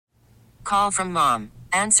call from mom.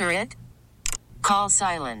 Answer it. Call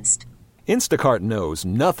silenced. Instacart knows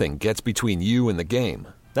nothing gets between you and the game.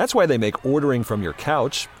 That's why they make ordering from your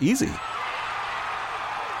couch easy.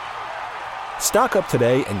 Stock up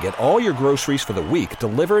today and get all your groceries for the week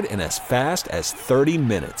delivered in as fast as 30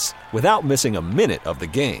 minutes without missing a minute of the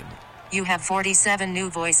game. You have 47 new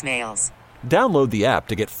voicemails. Download the app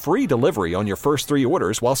to get free delivery on your first 3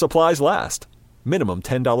 orders while supplies last. Minimum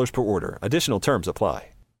 $10 per order. Additional terms apply.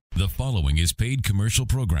 The following is paid commercial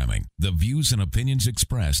programming. The views and opinions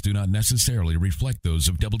expressed do not necessarily reflect those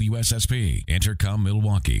of WSSP, Intercom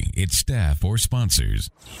Milwaukee, its staff, or sponsors.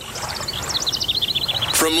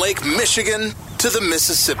 From Lake Michigan to the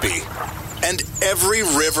Mississippi and every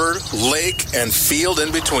river, lake, and field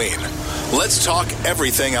in between, let's talk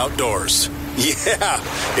everything outdoors. Yeah,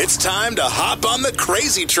 it's time to hop on the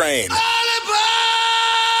crazy train.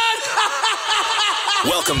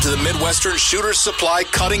 Welcome to the Midwestern Shooter's Supply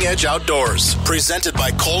Cutting Edge Outdoors, presented by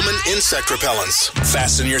Coleman Insect Repellents.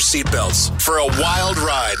 Fasten your seatbelts for a wild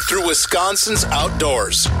ride through Wisconsin's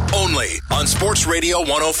outdoors. Only on Sports Radio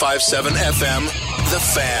 105.7 FM, The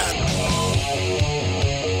Fan.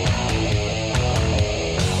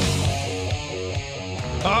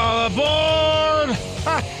 All aboard!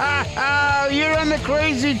 You're on the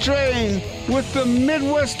crazy train with the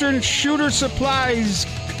Midwestern Shooter Supplies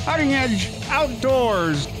Cutting Edge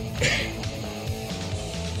Outdoors.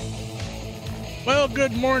 Well,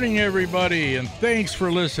 good morning, everybody, and thanks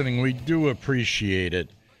for listening. We do appreciate it.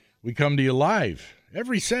 We come to you live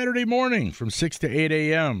every Saturday morning from 6 to 8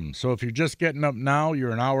 a.m. So if you're just getting up now, you're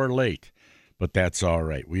an hour late, but that's all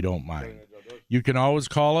right. We don't mind. You can always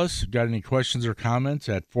call us. Got any questions or comments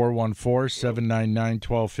at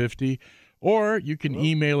 414-799-1250, or you can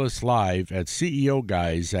email us live at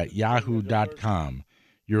ceoguys@yahoo.com.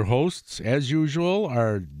 Your hosts, as usual,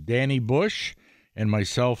 are Danny Bush and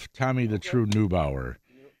myself, Tommy the True Neubauer.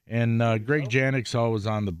 And Greg Janik's always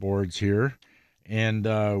on the boards here. And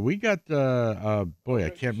we got, I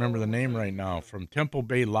can't remember the name right now, from Temple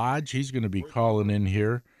Bay Lodge. He's going to be calling in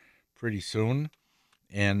here pretty soon.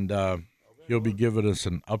 And he'll be giving us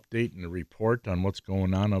an update and a report on what's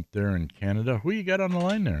going on up there in Canada. Who you got on the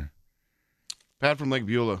line there? Pat from Lake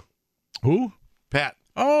Beulah. Who? Pat.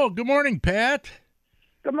 Oh, good morning, Pat.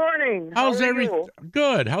 Good morning. How's everything?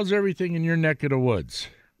 Good. How's everything in your neck of the woods?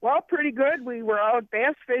 Well, pretty good. We were out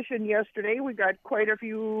bass fishing yesterday. We got quite a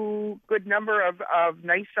good number of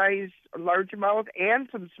nice size largemouth and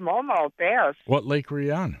some smallmouth bass. What lake were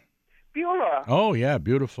you on? Beulah. Oh, yeah,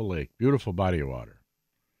 beautiful lake. Beautiful body of water.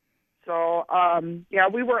 So,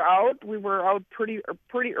 we were out. We were out pretty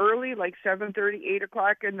early, like 7:30, 8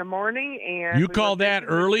 o'clock in the morning. And you call that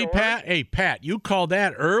early, Pat? Hey, Pat, you call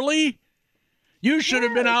that early? You should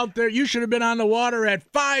have been out there. You should have been on the water at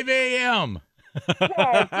 5 a.m.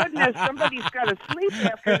 Oh, goodness, somebody's got to sleep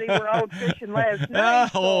after they were out fishing last night.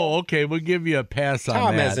 Oh, okay, we'll give you a pass on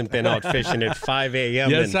Tom that. hasn't been out fishing at 5 a.m.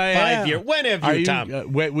 Yes, in I 5 have. years. When have you, Tom? You're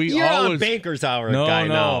always, on banker's hour guy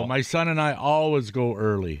now. No, my son and I always go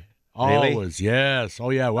early. Really? Always, yes. Oh,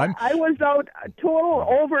 yeah. Well, I was out a total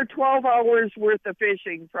over 12 hours worth of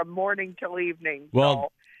fishing from morning till evening.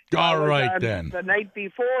 Well, so all I was right on then. The night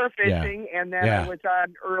before fishing, and then I was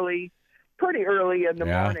on pretty early in the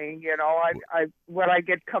morning. You know, when I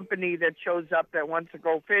get company that shows up that wants to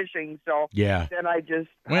go fishing, so then I just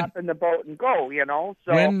hop in the boat and go. You know,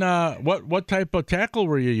 so what type of tackle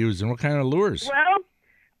were you using? What kind of lures? Well,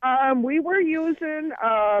 we were using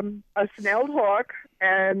a snelled hook,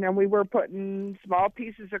 and then we were putting small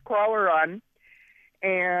pieces of crawler on,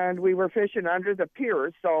 and we were fishing under the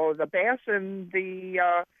piers. So the bass and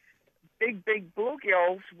the big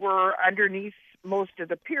bluegills were underneath most of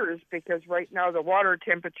the piers because right now the water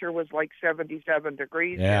temperature was like 77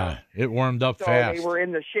 degrees. Yeah, it warmed up fast. So they were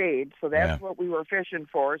in the shade. So that's what we were fishing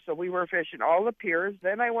for. So we were fishing all the piers.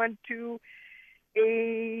 Then I went to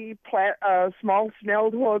a small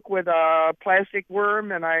snelled hook with a plastic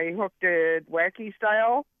worm, and I hooked it wacky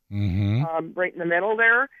style right in the middle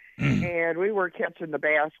there. And we were catching the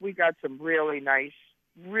bass. We got some really nice,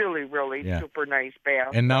 really super nice bass.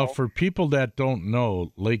 And now for people that don't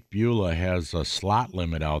know, Lake Beulah has a slot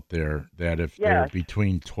limit out there that if they're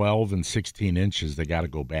between 12 and 16 inches, they got to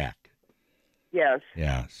go back. Yes.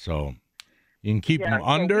 Yeah, so you can keep them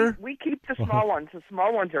under? We keep the small ones. The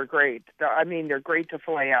small ones are great. They're great to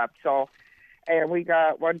fillet up. So, and we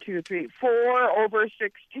got 4 over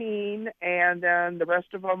 16, and then the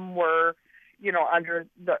rest of them were,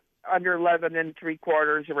 under 11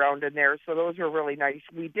 3/4 around in there. So those were really nice.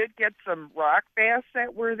 We did get some rock bass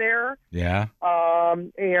that were there. Yeah.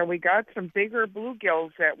 And we got some bigger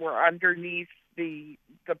bluegills that were underneath the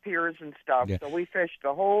the piers and stuff. Yeah. So we fished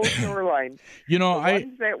the whole shoreline. You know, the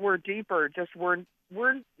ones that were deeper just weren't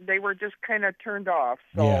they were just kind of turned off.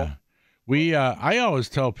 So yeah. I always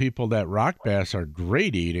tell people that rock bass are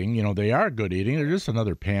great eating. You know, they are good eating. They're just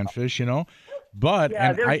another panfish, you know. But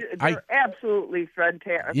yeah, and they're absolutely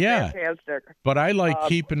fantastic. But I like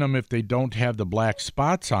keeping them if they don't have the black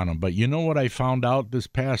spots on them. But you know what I found out this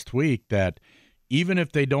past week? That even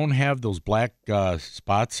if they don't have those black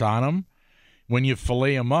spots on them, when you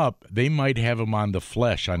fillet them up, they might have them on the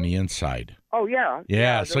flesh on the inside. Oh, yeah.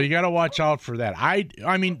 Yeah, so you got to watch out for that.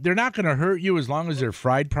 I mean, they're not going to hurt you as long as they're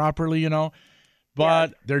fried properly, you know.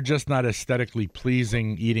 But they're just not aesthetically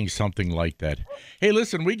pleasing eating something like that. Hey,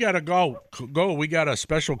 listen, we got to go. We got a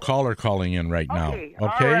special caller calling in right now. Okay? All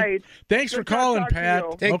right. Thanks for calling, Pat.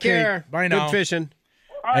 Take care. Bye now. Good fishing.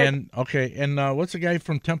 And what's the guy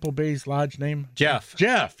from Temple Bay's Lodge name? Jeff.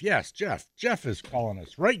 Yes, Jeff. Jeff is calling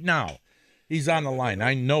us right now. He's on the line.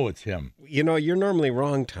 I know it's him. You know, you're normally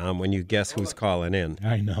wrong, Tom, when you guess who's calling in.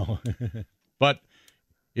 I know. But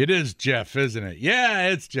it is Jeff, isn't it? Yeah,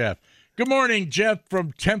 it's Jeff. Good morning, Jeff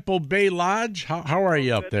from Temple Bay Lodge. How are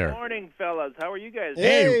you up there? Good morning, fellas. How are you guys?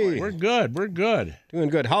 Hey, we're good. We're good. Doing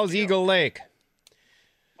good. How's Eagle Lake?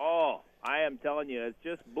 Oh, I am telling you, it's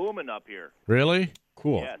just booming up here. Really?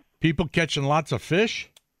 Cool. Yes. People catching lots of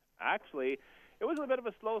fish? Actually, it was a bit of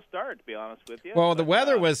a slow start, to be honest with you. Well, the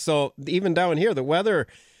weather was so, even down here, the weather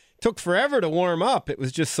took forever to warm up. It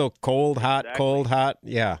was just so cold, hot, cold, hot.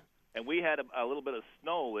 Yeah. And we had a little bit of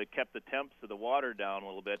snow that kept the temps of the water down a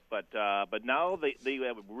little bit. But now they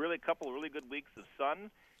have a couple of really good weeks of sun,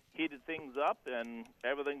 heated things up, and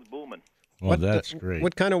everything's booming. Well, that's great.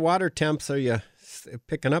 What kind of water temps are you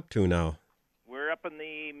picking up to now? We're up in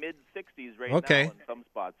the mid-60s right now in some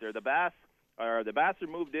spots. The bass are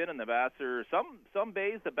moved in, and the bass are some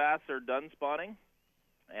bays the bass are done spawning,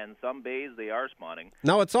 and some bays they are spawning.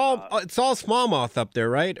 No, it's all smallmouth up there,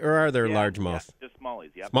 right? Or are there largemouth? Yeah, just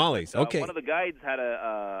smallies. Yeah, smallies. Okay. One of the guides had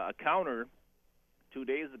a counter 2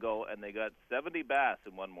 days ago, and they got 70 bass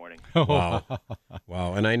in one morning. Wow,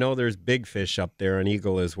 wow! And I know there's big fish up there on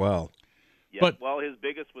Eagle as well. Yeah, well, his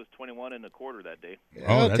biggest was 21 1/4 that day.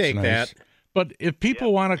 I'll take that. But if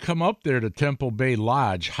people want to come up there to Temple Bay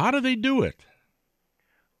Lodge, how do they do it?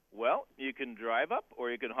 Well, you can drive up,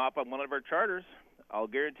 or you can hop on one of our charters. I'll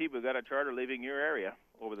guarantee we've got a charter leaving your area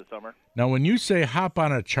over the summer. Now, when you say hop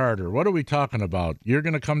on a charter, what are we talking about? You're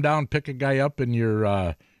going to come down, pick a guy up in your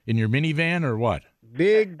minivan, or what?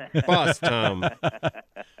 Big bus, Tom.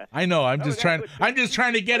 I know. I'm just trying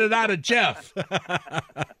to get it out of Jeff.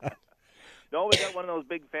 No, we got one of those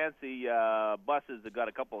big fancy buses that got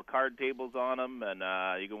a couple of card tables on them, and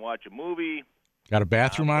you can watch a movie. Got a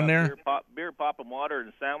bathroom on there? Beer, pop, and water,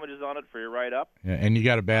 and sandwiches on it for your ride up. Yeah, and you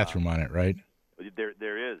got a bathroom on it, right?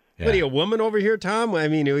 There is. Yeah. What are you, a woman over here, Tom? I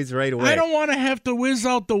mean, he's right away. I don't want to have to whiz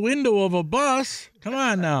out the window of a bus. Come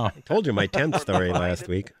on now. I told you my tent story last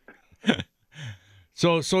week.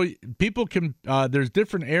 So people can. There's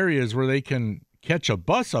different areas where they can catch a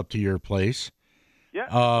bus up to your place. Yeah,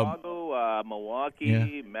 Chicago,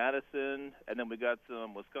 Milwaukee, Madison, and then we got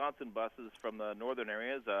some Wisconsin buses from the northern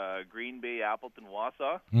areas, Green Bay, Appleton,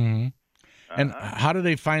 Wausau. Mm-hmm. And how do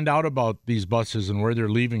they find out about these buses and where they're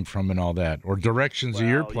leaving from and all that, or directions of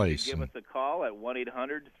your place? You can give us a call at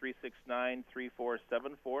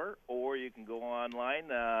 1-800-369-3474, or you can go online,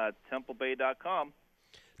 templebay.com.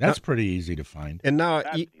 That's pretty easy to find. And now,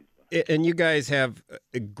 you guys have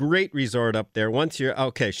a great resort up there. Once you're,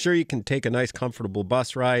 sure, you can take a nice, comfortable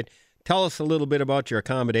bus ride. Tell us a little bit about your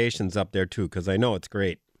accommodations up there, too, because I know it's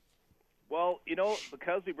great. Well,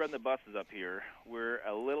 because we run the buses up here, we're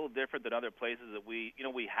a little different than other places that we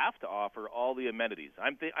have to offer all the amenities.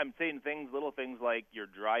 I'm saying little things like your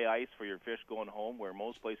dry ice for your fish going home, where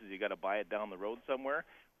most places you got to buy it down the road somewhere.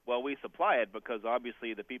 Well, we supply it because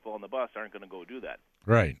obviously the people on the bus aren't going to go do that.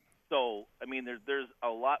 Right. So, I mean, there's a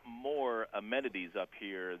lot more amenities up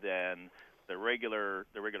here than the regular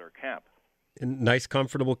camp. And nice,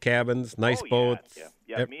 comfortable cabins, nice boats.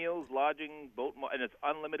 Yeah. Meals, lodging, and it's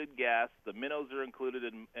unlimited gas. The minnows are included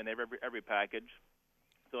in every package.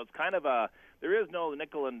 So it's kind of there is no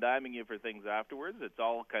nickel and diming you for things afterwards. It's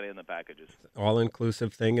all kind of in the packages.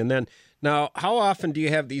 All-inclusive thing. And then, now, how often do you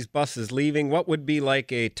have these buses leaving? What would be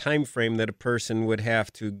like a time frame that a person would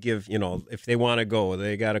have to give, if they want to go?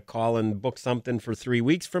 They got to call and book something for 3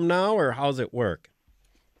 weeks from now, or how's it work?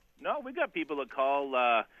 No, we got people that call,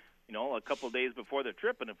 a couple of days before the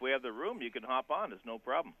trip, and if we have the room, you can hop on. It's no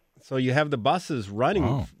problem. So you have the buses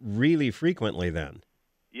running really frequently then?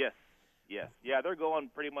 Yes. Yeah, they're going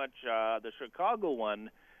pretty much the Chicago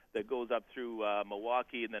one that goes up through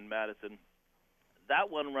Milwaukee and then Madison. that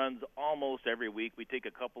one runs almost every week. We take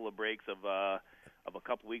a couple of breaks of a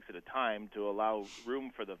couple weeks at a time to allow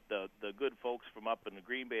room for the good folks from up in the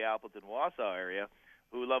Green Bay, Appleton, Wausau area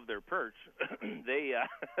who love their perch. They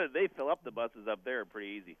fill up the buses up there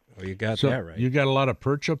pretty easy. Oh, you got So that right. you got a lot of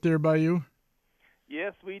perch up there by you?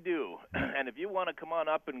 Yes, we do. And if you want to come on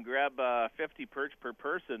up and grab 50 perch per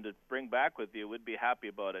person to bring back with you, we'd be happy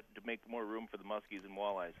about it to make more room for the muskies and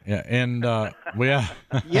walleyes. Yeah, and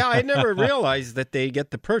Yeah, I never realized that they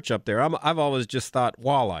get the perch up there. I've always just thought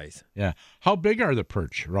walleyes. yeah. How big are the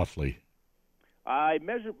perch roughly? I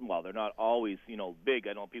measure, well, they're not always, big.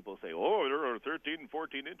 I know people say, oh, they're 13,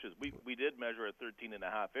 14 inches. We did measure a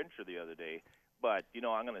 13.5-incher the other day. But,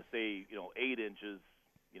 I'm going to say, 8 inches.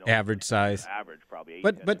 Average size. Average, probably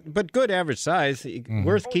 8. But good average size,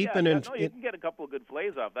 worth keeping you can get a couple of good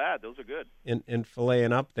fillets off that. Those are good. And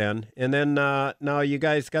filleting up then. And then now you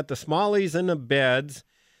guys got the smallies in the beds.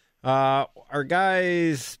 Are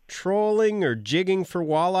guys trolling or jigging for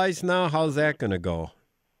walleyes now? How's that going to go?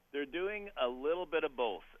 They're doing a little bit of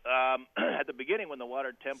both. At the beginning, when the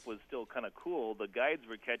water temp was still kind of cool, the guides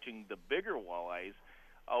were catching the bigger walleyes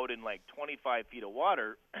out in like 25 feet of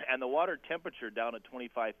water, and the water temperature down at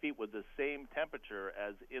 25 feet was the same temperature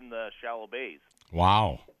as in the shallow bays.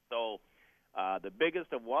 Wow. So the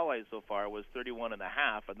biggest of walleyes so far was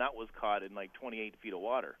 31.5, and that was caught in like 28 feet of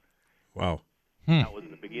water. Wow. That was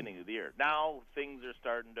the beginning of the year. Now things are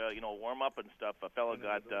starting to, warm up and stuff. A fellow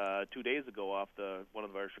got 2 days ago off one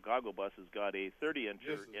of our Chicago buses got a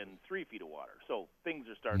 30-incher in 3 feet of water. So things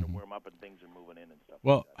are starting to warm up and things are moving in and stuff.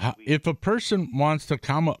 Well, if a person wants to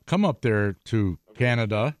come up there to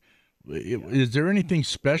Canada, is there anything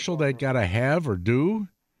special they got to have or do?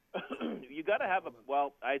 You got to have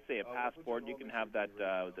I'd say a passport. You can have that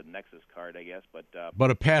with the Nexus card, I guess. But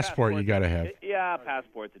a passport you got to have. Yeah, a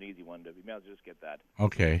passport's an easy one. You may as well just get that.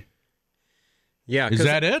 Okay. Yeah. Is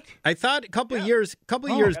that it? I thought a couple years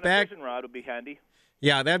back. A fishing rod would be handy.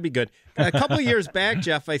 Yeah, that'd be good. A couple of years back,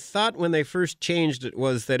 Jeff, I thought when they first changed it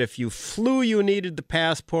was that if you flew, you needed the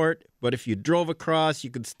passport, but if you drove across, you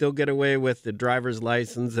could still get away with the driver's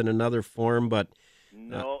license in another form. But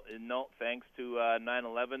no. Thanks to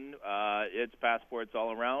 9/11, it's passports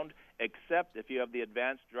all around, except if you have the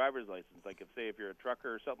advanced driver's license. Like if you're a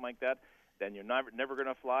trucker or something like that, then you're never going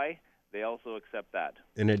to fly. They also accept that.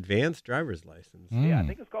 An advanced driver's license. Yeah, I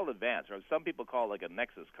think it's called advanced, or some people call it like a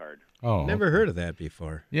Nexus card. Oh, never heard of that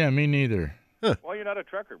before. Yeah, me neither. Huh. Well, you're not a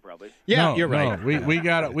trucker, probably. Yeah, no, you're right. No, we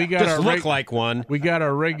got just look like one. We got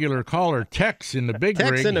our regular caller, Tex, in the big rig.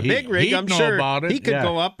 Tex in the big rig. I'm sure about it. He could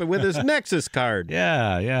go up with his Nexus card.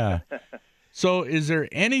 Yeah. So, is there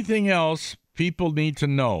anything else people need to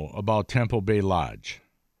know about Temple Bay Lodge?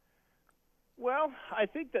 Well, I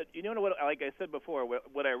think that, what, like I said before,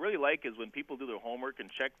 what I really like is when people do their homework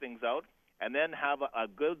and check things out and then have a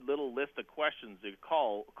good little list of questions to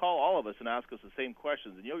call all of us and ask us the same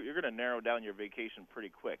questions, and you're going to narrow down your vacation pretty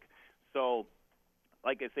quick. So,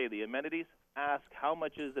 like I say, the amenities, ask how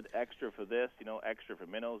much is it extra for this, extra for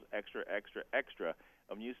minnows, extra.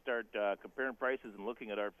 When you start comparing prices and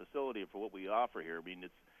looking at our facility for what we offer here, I mean,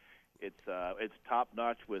 it's top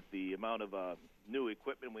notch with the amount of new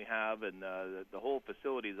equipment we have, and the whole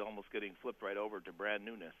facility is almost getting flipped right over to brand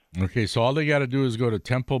newness. Okay, so all they got to do is go to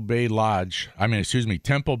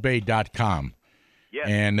TempleBay.com. Yes.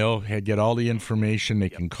 And they'll get all the information. They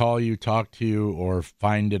can call you, talk to you, or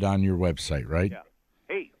find it on your website, right? Yeah.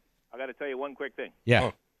 Hey, I got to tell you one quick thing. Yeah.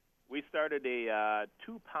 Oh. We started a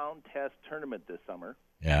 2-pound test tournament this summer.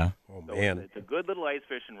 Yeah. Oh, so man. It's a good little ice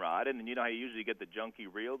fishing rod, and you know how you usually get the junky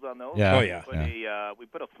reels on those? Yeah. Oh, yeah. We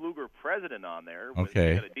put a Fluger President on there.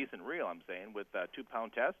 Okay. We got a decent reel, I'm saying, with a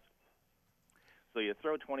 2-pound test. So you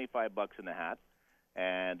throw $25 in the hat,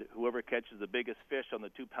 and whoever catches the biggest fish on the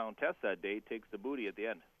 2-pound test that day takes the booty at the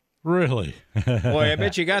end. Really? Boy, I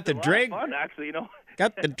bet you got the drag. Fun, actually,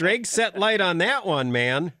 Got the drag set light on that one,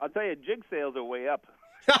 man. I'll tell you, jig sales are way up.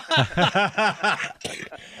 I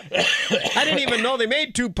didn't even know they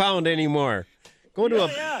made 2-pound anymore.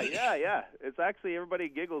 Yeah. It's actually, everybody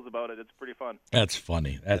giggles about it. It's pretty fun. That's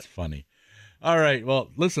funny. All right.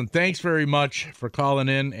 Well, listen, thanks very much for calling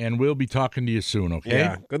in, and we'll be talking to you soon, okay?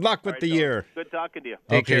 Yeah. Good luck with the year. Good talking to you.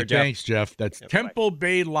 Take care, Jeff. Thanks, Jeff. That's Temple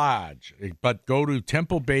Bay Lodge, but go to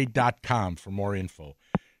TempleBay.com for more info.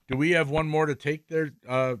 Do we have one more to take there,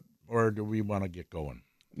 or do we want to get going?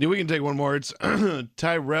 Yeah, we can take one more. It's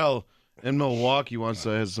Tyrell in Milwaukee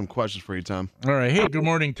has some questions for you, Tom. All right. Hey, good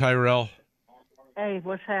morning, Tyrell. Hey,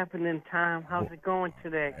 what's happening, Tom? How's it going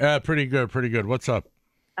today? Pretty good. What's up?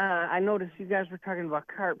 I noticed you guys were talking about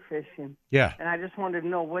carp fishing. Yeah. And I just wanted to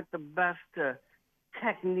know what the best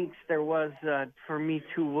techniques there was for me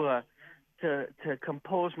to to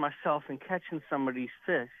compose myself in catching some of these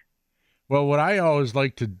fish. Well, what I always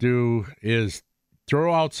like to do is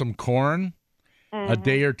throw out some corn a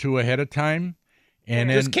day or two ahead of time. And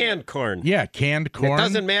Just then, canned corn. Yeah, canned corn. It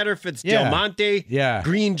doesn't matter if it's Yeah. Del Monte, Yeah.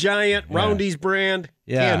 Green Giant, Roundy's brand,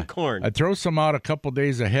 canned corn. I throw some out a couple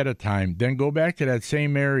days ahead of time, then go back to that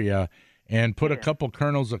same area and put a couple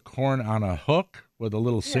kernels of corn on a hook with a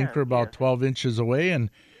little sinker about 12 inches away and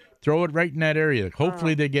throw it right in that area.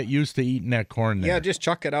 Hopefully they get used to eating that corn there. Yeah, just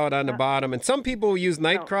chuck it out on the bottom. And some people will use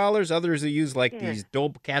night crawlers. Others will use like these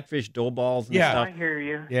catfish dough balls and stuff. I hear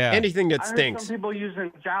you. Yeah. Anything that I heard stinks. some people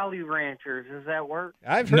using Jolly Ranchers. Does that work?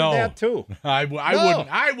 I've heard that too. I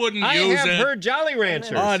wouldn't I use have it. heard Jolly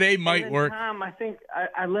Ranchers. Oh, they And might then, work. Tom, I think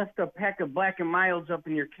I left a pack of Black and Milds up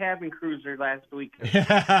in your cabin cruiser last week.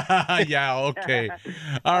 Yeah, okay.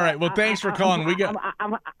 All right. Well, thanks for calling.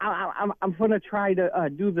 I'm going to try to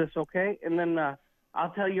do this, okay? And then I'll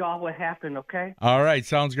tell you all what happened, okay? All right,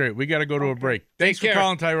 sounds great. We got to go to a break. Thanks for care.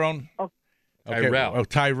 calling, Tyrone. Okay. Tyrell. Oh,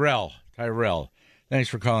 Tyrell. Thanks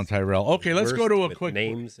for calling, Tyrell. Okay, let's go to a with quick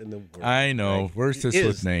names in the world. I know. Right? Worstest He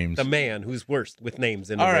with is names. The man who's worst with names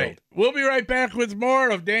in the All world. right. We'll be right back with more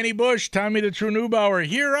of Danny Bush, Tommy the True Neubauer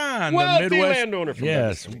here on Wealthy the Midwest. landowner from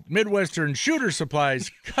Yes, Midwestern Shooter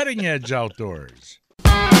Supplies, Cutting Edge Outdoors.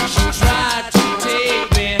 Tried to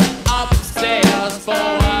take me upstairs for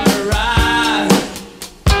a ride.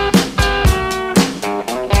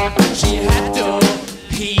 She had to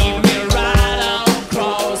heave me right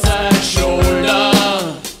across her shoulder.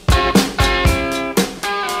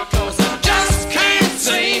 'Cause I just can't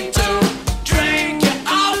seem to drink you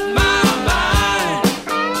off my mind.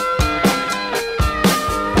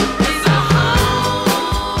 It's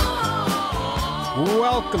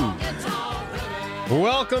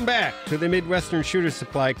Welcome back to the Midwestern Shooter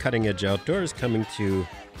Supply Cutting Edge Outdoors, coming to you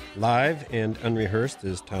live and unrehearsed,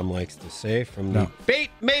 as Tom likes to say, from the Bait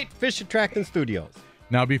Mate Fish Attractant Studios.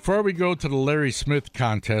 Now, before we go to the Larry Smith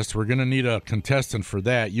contest, we're going to need a contestant for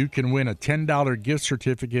that. You can win a $10 gift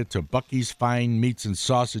certificate to Bucky's Fine Meats and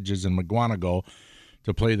Sausages in McGuanago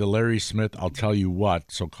to play the Larry Smith I'll Tell You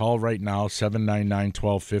What. So call right now,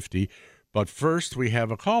 799-1250. But first, we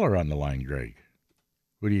have a caller on the line, Greg.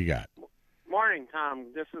 Who do you got? Morning, Tom.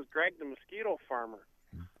 This is Greg, the mosquito farmer.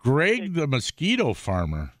 Greg, the mosquito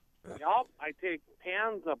farmer. Yup, I take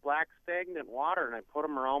pans of black stagnant water and I put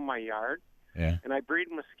them around my yard. Yeah. And I breed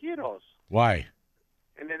mosquitoes. Why?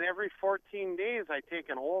 And then every 14 days, I take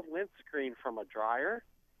an old lint screen from a dryer,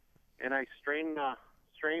 and I strain the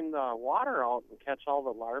water out and catch all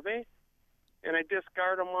the larvae, and I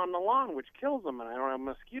discard them on the lawn, which kills them, and I don't have a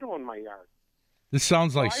mosquito in my yard. This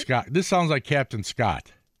sounds like Scott. This sounds like Captain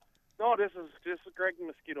Scott. No, this is Greg, the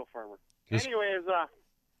mosquito farmer. Anyways,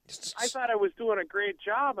 I thought I was doing a great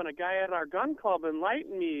job, and a guy at our gun club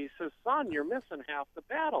enlightened me. He says, "Son, you're missing half the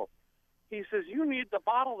battle." He says, "You need to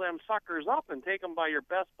bottle them suckers up and take them by your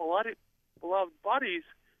best beloved buddy's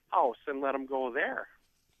house and let them go there."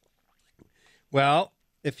 Well,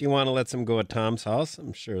 if you want to let some go at Tom's house,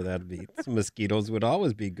 I'm sure that'd be some mosquitoes would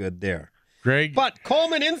always be good there. Greg? But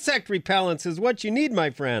Coleman Insect Repellents is what you need, my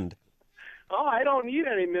friend. Oh, I don't need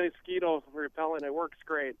any mosquito repellent. It works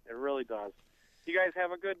great. It really does. You guys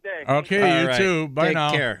have a good day. Okay, All you right. too. Bye Take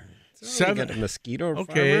now. care. So we got a mosquito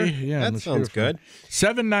Okay, farmer? yeah, That mosquito sounds farmer. good.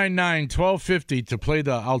 799-1250 to play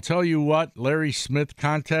the I'll Tell You What Larry Smith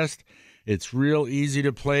contest. It's real easy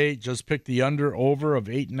to play. Just pick the under-over of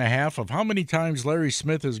 8.5 of how many times Larry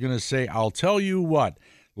Smith is going to say, I'll tell you what.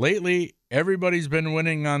 Lately, everybody's been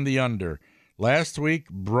winning on the under. Last week,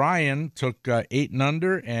 Brian took 8 and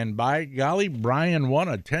under, and by golly, Brian won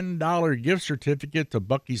a $10 gift certificate to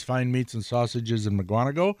Bucky's Fine Meats and Sausages in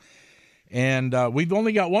McGuanago. And we've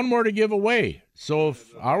only got one more to give away. So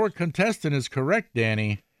if our contestant is correct,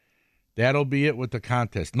 Danny, that'll be it with the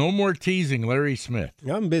contest. No more teasing Larry Smith.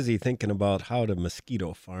 I'm busy thinking about how to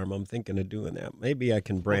mosquito farm. I'm thinking of doing that. Maybe I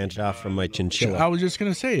can branch off from my chinchilla. I was just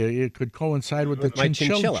going to say, it could coincide with the My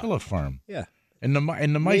chinchilla farm. Yeah. And the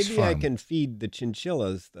mice Maybe farm. I can feed the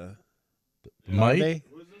chinchillas the Mite? larvae.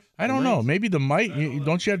 I don't know. Maybe the mice.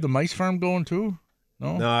 Don't you have the mice farm going too?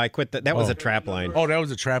 No. No, I quit that. That was a trap line. Oh, that was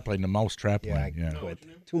a trap line. The mouse trap line. Yeah. Quit.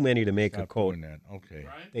 Too many to make a coat. Okay.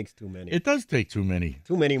 Takes too many. It does take too many.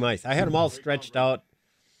 Too many mice. I had them all stretched out.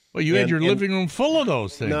 Well, you had your living room full of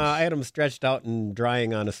those things. No, I had them stretched out and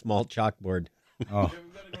drying on a small chalkboard. Oh.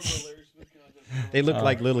 They look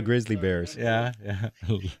like little grizzly bears. Yeah.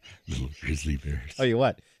 Little grizzly bears. Tell you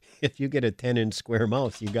what, if you get a 10-inch square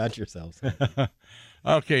mouse, you got yourselves.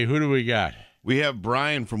 Okay, who do we got? We have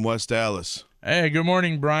Brian from West Dallas. Hey, good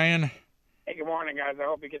morning, Brian. Hey, good morning. morning, guys. I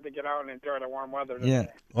hope you get to get out and enjoy the warm weather Yeah.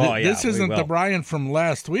 today. Oh, yeah, This we isn't the will. Brian from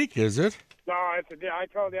last week, is it? No, I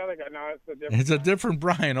told the other guy, no, it's a different. It's a different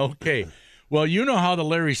Brian. Okay. Well, you know how the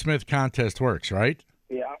Larry Smith contest works, right?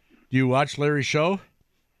 Yeah. Do you watch Larry's show?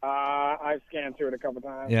 I've scanned through it a couple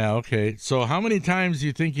times. Yeah, okay. So how many times do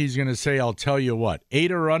you think he's going to say, I'll tell you what,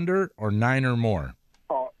 8 or under or 9 or more?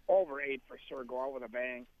 Oh, over 8 for sure. Go out with a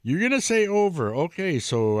bang. You're going to say over. Okay,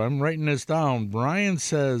 so I'm writing this down. Brian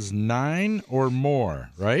says 9 or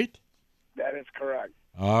more, right? That is correct.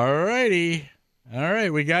 All righty. All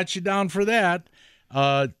right, we got you down for that.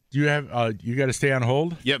 You got to stay on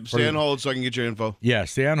hold? Yep, stay on hold so I can get your info. Yeah,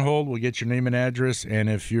 stay on hold. We'll get your name and address, and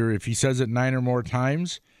if he says it 9 or more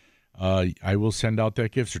times, I will send out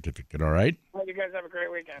that gift certificate, all right? Well, you guys have a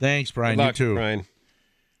great weekend. Thanks, Brian. Good luck, you too. Brian.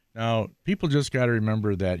 Now, people just got to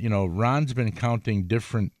remember that, Ron's been counting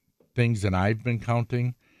different things than I've been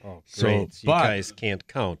counting. Oh, So, great. You but- guys can't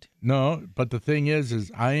count. No, but the thing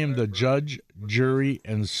is I am the judge, jury,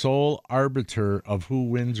 and sole arbiter of who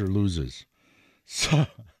wins or loses. So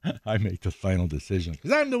I make the final decision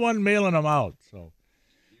because I'm the one mailing them out. So,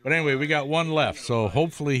 but anyway, we got one left. So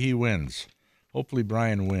hopefully he wins. Hopefully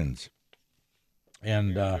Brian wins.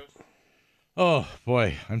 And oh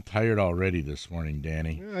boy, I'm tired already this morning,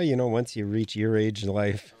 Danny. Well, once you reach your age in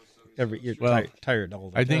life, you're tired all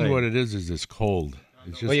the time. I think what it is this cold.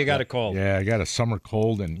 It's just, Well, you got a cold. Yeah, I got a summer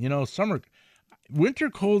cold, and winter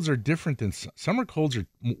colds are different than summer colds are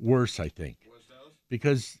worse, I think,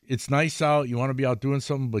 because it's nice out. You want to be out doing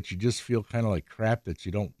something, but you just feel kind of like crap that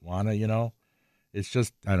you don't want to. It's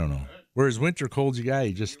just I don't know. Whereas winter colds, you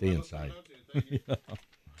just stay inside.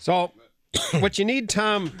 So, what you need,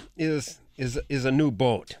 Tom, is a new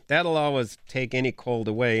boat. That'll always take any cold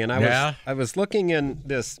away. And I was looking in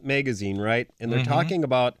this magazine, right? And they're talking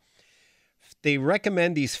about they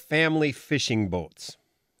recommend these family fishing boats.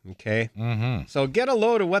 Okay, so get a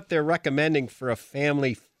load of what they're recommending for a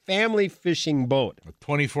family fishing boat. A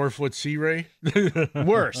 24-foot Sea Ray.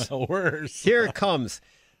 Worse. Worse. Here it comes.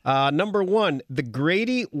 Number 1, the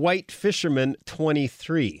Grady White Fisherman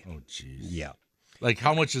 23. Oh, jeez. Yeah. Like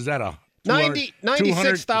how much is that?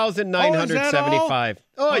 96,975.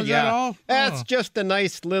 Oh, is that yeah. all? That's just a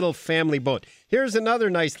nice little family boat. Here's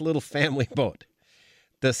another nice little family boat.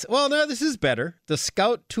 This is better. The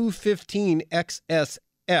Scout 215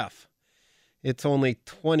 XSF. It's only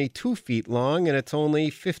 22 feet long, and it's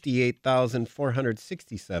only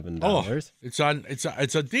 $58,467. Oh,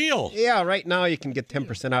 it's a deal. Yeah, right now you can get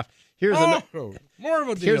 10% off. Here's more of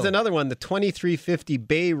a deal. Here's another one, the 2350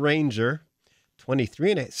 Bay Ranger,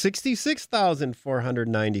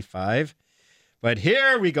 66,495. But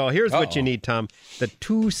here we go. Here's what you need, Tom. The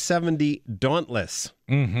 270 Dauntless.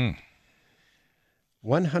 Mm-hmm.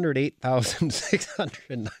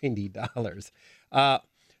 $108,690.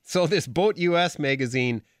 So this Boat US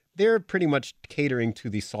magazine, they're pretty much catering to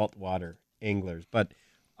the saltwater anglers. But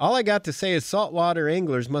all I got to say is saltwater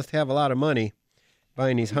anglers must have a lot of money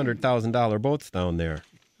buying these $100,000 boats down there.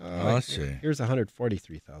 Let's see. Here's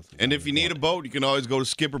 $143,000. And if you need a boat, you can always go to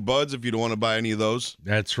Skipper Bud's if you don't want to buy any of those.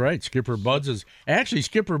 That's right. Skipper Bud's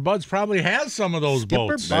Skipper Bud's probably has some of those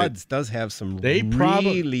boats. Skipper Bud's does have some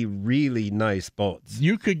really nice boats.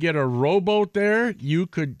 You could get a rowboat there. You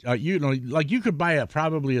could, you could buy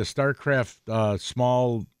probably a Starcraft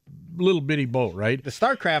small little bitty boat, right? The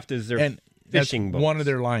Starcraft is their fishing boat. One of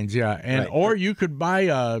their lines, yeah. And or you could buy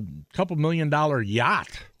a couple $1 million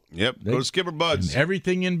yacht. Yep, go to Skipper Bud's. And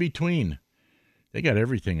everything in between. They got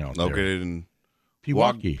everything out there. Located in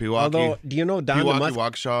Pewaukee. Although, do you know Don the Pewaukee,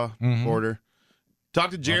 Waukesha border?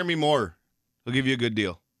 Talk to Jeremy Moore. He'll give you a good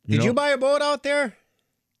deal. Did you buy a boat out there?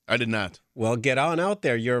 I did not. Well, get on out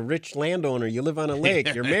there. You're a rich landowner. You live on a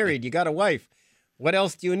lake. You're married. You got a wife. What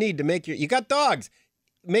else do you need to make you got dogs.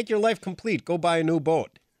 Make your life complete. Go buy a new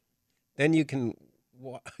boat. Then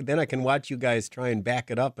I can watch you guys try and back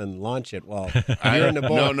it up and launch it while you're in the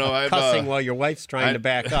boat cussing while your wife's trying to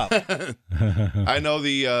back up. I know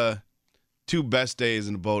the 2 best days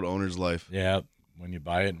in a boat owner's life. Yeah, when you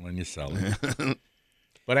buy it and when you sell it.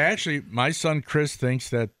 But actually, my son Chris thinks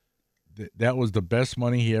that was the best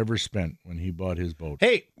money he ever spent when he bought his boat.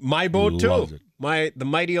 Hey, my boat too. Loves it. The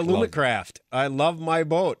mighty Illumicraft. I love my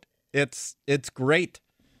boat. It's great.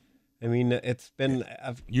 I mean, it's been...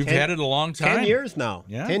 You've had it a long time. 10 years now.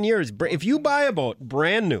 Yeah. 10 years. If you buy a boat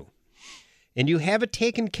brand new and you have it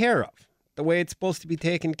taken care of the way it's supposed to be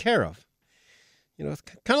taken care of, it's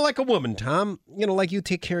kind of like a woman, Tom, like you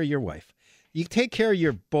take care of your wife. You take care of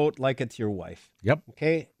your boat like it's your wife. Yep.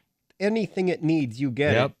 Okay? Anything it needs, you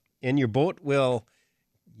get it. And your boat will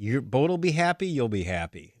be happy, you'll be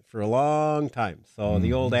happy for a long time. So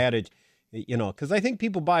the old adage, You know, because I think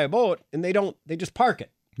people buy a boat and they just park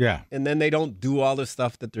it. Yeah. And then they don't do all the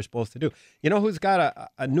stuff that they're supposed to do. You know who's got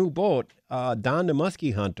a new boat? Don the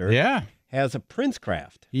Muskie Hunter. Yeah. Has a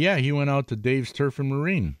Princecraft. Yeah, he went out to Dave's Turf and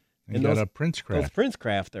Marine and got a Princecraft. Those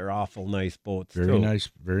Princecraft, they're awful nice boats, Very too.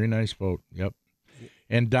 very nice boat. Yep.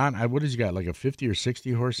 And Don, what has he got, like a 50 or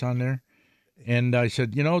 60 horse on there? And I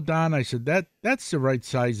said, you know, Don, I said, that's the right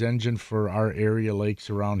size engine for our area lakes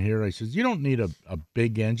around here. I said, you don't need a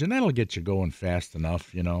big engine. That'll get you going fast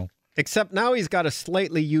enough, you know. Except now he's got a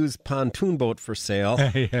slightly used pontoon boat for sale,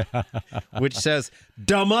 which says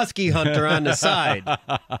 "Da Muskie Hunter" on the side.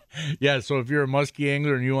 Yeah, so if you're a muskie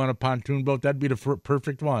angler and you want a pontoon boat, that'd be the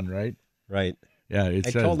perfect one, right? Right. Yeah, I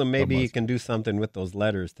told him maybe he can do something with those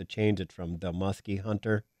letters to change it from "Da Muskie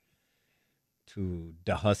Hunter" to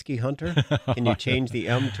 "Da Husky Hunter." Can you change the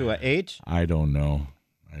M to a H? I don't know.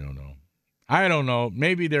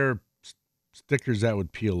 Maybe they're stickers that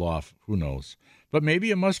would peel off. Who knows? But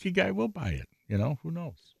maybe a muskie guy will buy it. You know, who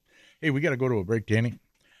knows? Hey, we got to go to a break, Danny.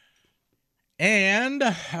 And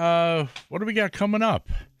what do we got coming up?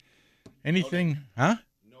 Anything? Huh?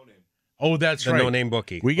 No name. Oh, that's right. The no-name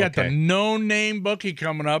bookie. We got the no-name bookie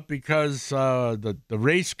coming up because the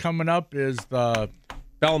race coming up is the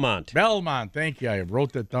Belmont. Belmont. Thank you. I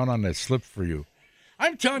wrote that down on that slip for you.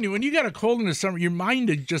 I'm telling you, when you got a cold in the summer, your mind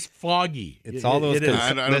is just foggy. It's all those.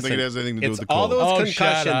 I don't think it has anything to do with the cold. All those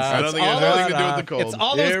concussions. I don't think it has anything to do with the cold. It's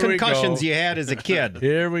all those concussions you had as a kid.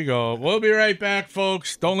 Here we go. We'll be right back,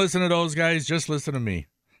 folks. Don't listen to those guys. Just listen to me.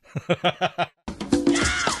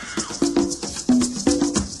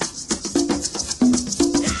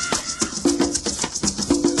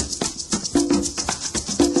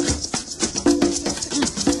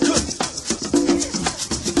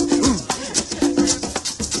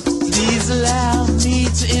 Allow me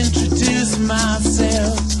to introduce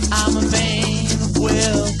myself. I'm a man of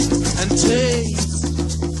wealth and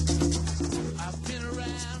taste. I've been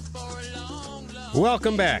around for a long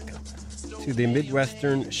Welcome back to the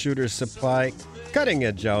Midwestern Shooter Supply Cutting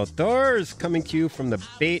Edge Outdoors, coming to you from the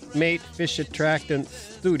Bait Mate Fish Attractant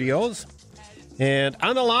Studios. And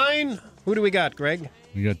on the line, who do we got, Greg?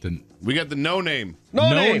 We got the no name.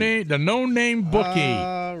 The no name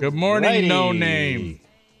bookie. Good morning, no name.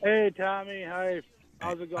 Hey, Tommy. Hi.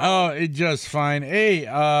 How's it going? Oh, it's just fine. Hey,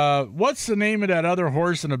 what's the name of that other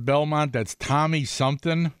horse in the Belmont that's Tommy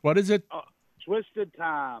something? What is it? Twisted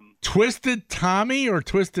Tom. Twisted Tommy or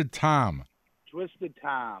Twisted Tom? Twisted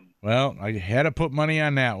Tom. Well, I had to put money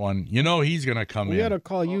on that one. You know he's going to come in. We got to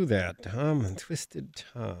call you that, Tom. Twisted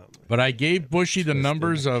Tom. But I gave Bushy the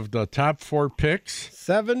numbers of the top 4 picks.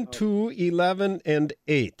 7, 2, 11, and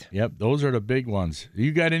 8. Yep, those are the big ones.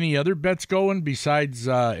 You got any other bets going besides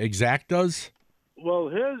Exactas? Well,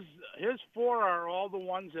 his 4 are all the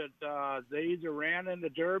ones that they either ran in the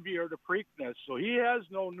Derby or the Preakness, so he has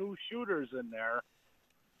no new shooters in there.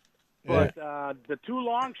 But the 2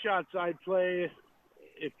 long shots I'd play,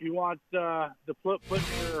 if you want to put in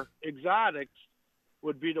your exotics,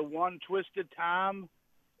 would be the 1 Twisted Tom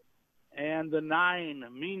and the 9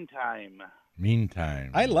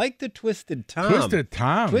 Meantime. I like the Twisted Tom. Twisted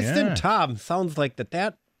Tom sounds like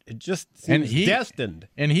that. It just seems destined.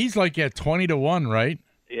 And he's like at 20-1, right?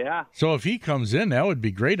 Yeah. So if he comes in, that would be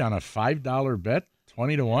great on a $5 bet,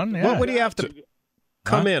 20-1. Yeah. What would he have to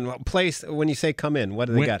come in? Place when you say come in, what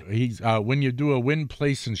do they got? He's when you do a win,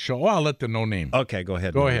 place, and show. Oh, I'll let the no name. Okay, go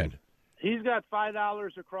ahead. Go ahead. He's got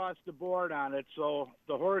 $5 across the board on it, so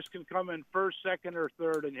the horse can come in first, second, or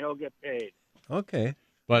third, and he'll get paid. Okay.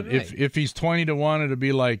 But if he's 20-1, it'd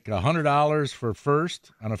be like $100 for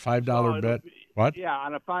first on a $5 bet. What? Yeah,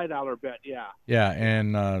 on a $5 bet. Yeah. Yeah,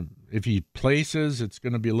 and if he places, it's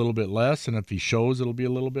going to be a little bit less, and if he shows, it'll be a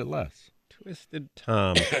little bit less. Twisted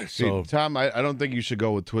Tom. See, Tom, I don't think you should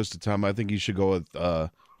go with Twisted Tom. I think you should go with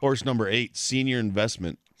horse number 8, Senior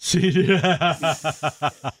Investment. Senior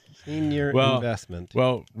Investment.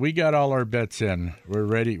 Well, we got all our bets in. We're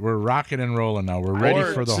ready. We're rocking and rolling now. We're ready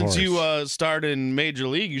for the horse. Since you start in Major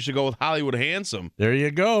League, you should go with Hollywood Handsome. There you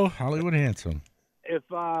go, Hollywood Handsome. If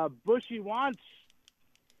Bushy wants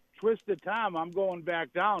Twisted Tom, I'm going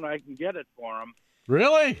back down. I can get it for him.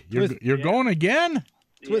 Really? You're going again?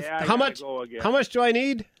 Yeah, how much? Go again. How much do I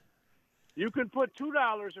need? You can put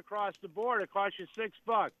 $2 across the board. It costs you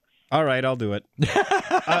 $6. All right, I'll do it.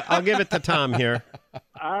 I'll give it to Tom here.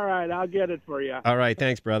 All right, I'll get it for you. All right,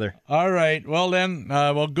 thanks, brother. All right, well then,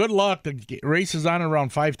 good luck. The race is on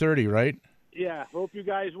around 5:30, right? Yeah, hope you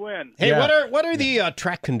guys win. Hey, what are the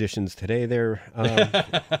track conditions today? They're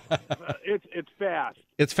it's fast.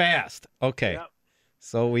 It's fast. Okay,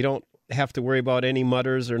 so we don't have to worry about any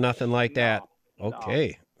mudders or nothing like that.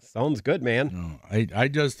 Okay, Sounds good, man. No, I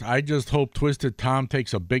just hope Twisted Tom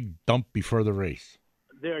takes a big dump before the race.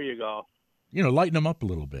 There you go. Lighten him up a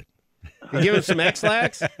little bit. You give him some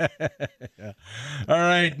X-Lax? Yeah. All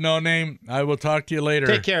right, No Name. I will talk to you later.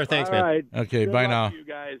 Take care. Thanks, All man. right. Okay, Good bye luck now. to you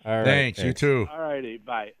guys. All right, thanks, you too. All righty,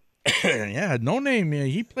 bye. Yeah, No Name.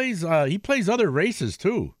 He plays other races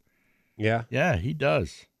too. Yeah. Yeah, he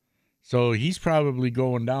does. So he's probably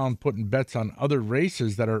going down putting bets on other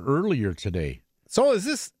races that are earlier today. So is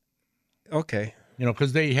this okay?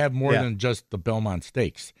 Because they have more Yeah. than just the Belmont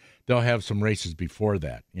Stakes. They'll have some races before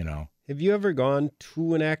that. Have you ever gone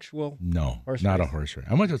to an actual? No, horse not race? a horse race.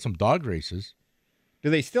 I went to some dog races. Do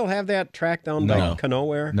they still have that track down No. by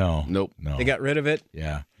Canoeware? No, Nope. no. They got rid of it.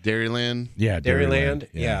 Yeah, Dairyland. yeah, Dairyland.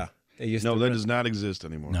 Yeah. They used No, to that run- does not exist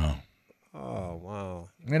anymore. No. Oh wow.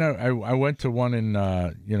 I went to one in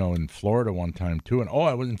in Florida one time too, and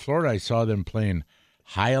I was in Florida. I saw them playing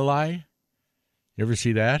Highlight. You ever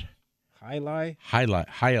see that? Highlight.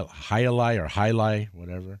 Highlight or Highlight,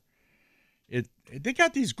 whatever. They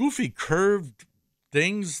got these goofy curved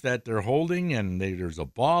things that they're holding, and there's a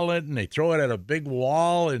ball in it, and they throw it at a big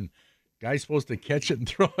wall, and guy's supposed to catch it and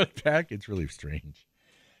throw it back. It's really strange.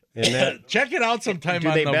 And that, Check it out sometime do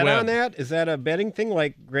on they the bet web. on that? Is that a betting thing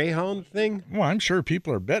like Greyhound thing? Well, I'm sure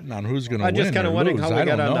people are betting on who's going to I'm win. just kind of or wondering lose. how we I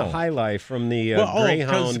got don't on know. the highlight from the Well,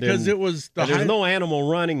 Greyhound. because it was the there's no animal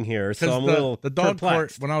running here, so I'm a little the dog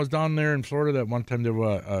perplexed. court. When I was down there in Florida that one time, there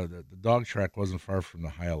was the dog track wasn't far from the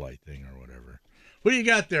Highlight thing or whatever. What do you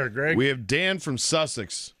got there, Greg? We have Dan from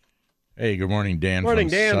Sussex. Hey, good morning, Dan. Morning,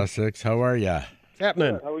 from Dan. Sussex. How are ya? What's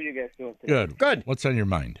happening? How are you guys doing today? Good. Good. What's on your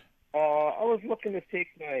mind? I was looking to take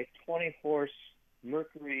my 20-horse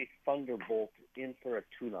Mercury Thunderbolt in for a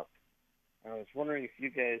tune-up. I was wondering if you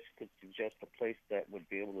guys could suggest a place that would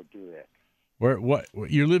be able to do that. What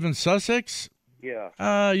you live in Sussex?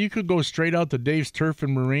 Yeah. You could go straight out to Dave's Turf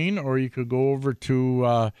and Marine, or you could go over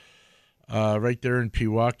to right there in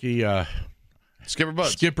Pewaukee. Skipper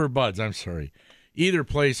Buds. Skipper Buds. I'm sorry. Either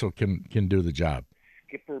place can do the job.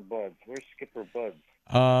 Skipper Buds. Where's Skipper Buds?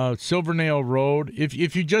 Silvernail Road. If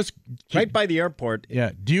you just Right by the airport.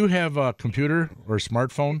 Yeah. Do you have a computer or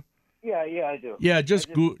smartphone? Yeah, I do. Yeah,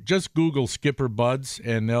 just Google Skipper Buds,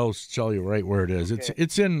 and they'll tell you right where it is. Okay.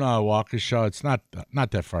 It's in Waukesha. It's not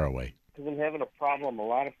that far away. Because I'm having a problem. A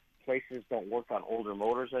lot of places don't work on older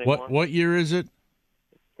motors anymore. What year is it?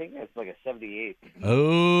 I think it's like a 78.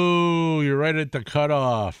 Oh, you're right at the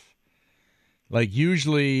cutoff. Like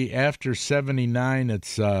usually after 79,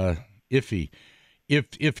 it's iffy.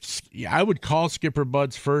 If I would call Skipper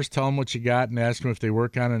Buds first, tell them what you got, and ask them if they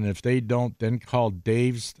work on it. And if they don't, then call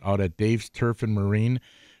Dave's out at Dave's Turf and Marine,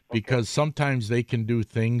 because sometimes they can do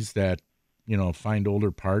things that find older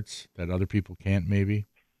parts that other people can't maybe.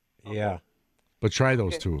 Yeah. But try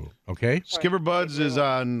those two, okay? Skipper Buds is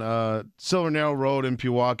on Silvernail Road in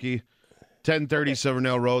Pewaukee, 1030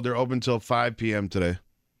 Silvernail Road. They're open till 5 p.m. today.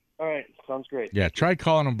 All right, sounds great. Yeah, try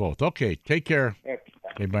calling them both. Okay, take care.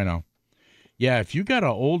 Okay, bye now. Yeah, if you got an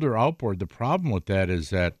older outboard, the problem with that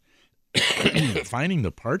is that finding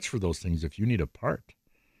the parts for those things, if you need a part.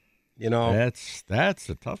 That's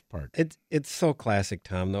the tough part. It's so classic,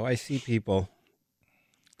 Tom, though. I see people.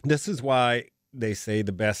 This is why they say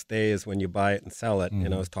the best day is when you buy it and sell it.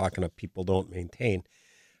 And I was talking to people don't maintain.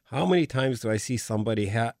 How many times do I see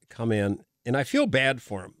somebody come in, and I feel bad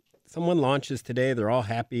for them. Someone launches today, they're all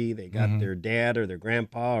happy. They got their dad or their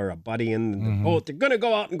grandpa or a buddy in the boat. They're going to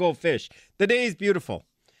go out and go fish. The day's beautiful.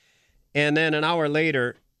 And then an hour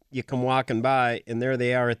later, you come walking by, and there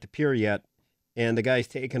they are at the pier yet, and the guy's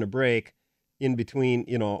taking a break in between,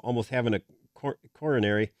 almost having a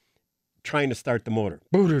coronary, trying to start the motor.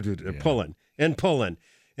 Pulling and pulling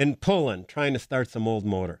and pulling, trying to start some old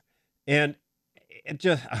motor. And it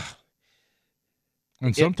just...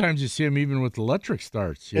 And sometimes you see them even with electric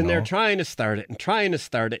starts. They're trying to start it and trying to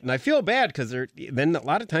start it. And I feel bad because then a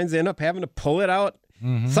lot of times they end up having to pull it out.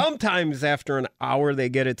 Sometimes after an hour they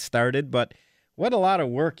get it started. But what a lot of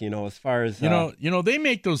work, as far as... they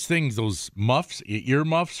make those things, those muffs, ear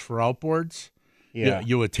muffs for outboards. Yeah.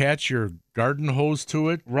 You attach your garden hose to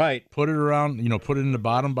it. Right. Put it around, put it in the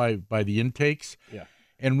bottom by the intakes. Yeah.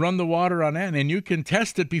 And run the water on that, and you can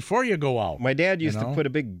test it before you go out. My dad used to put a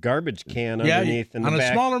big garbage can underneath in the on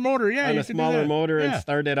back. a smaller motor. Yeah, on you a can smaller do that. motor Yeah. and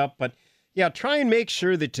start it up. But yeah, try and make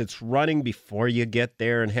sure that it's running before you get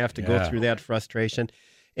there and have to go through that frustration.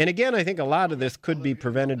 And again, I think a lot of this could be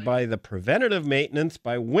prevented by the preventative maintenance,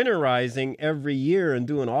 by winterizing every year and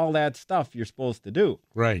doing all that stuff you're supposed to do.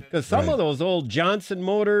 Right. Because some of those old Johnson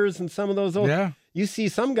motors and some of those old, you see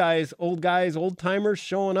some old timers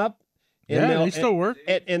showing up. And they still work.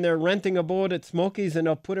 And they're renting a boat at Smokies, and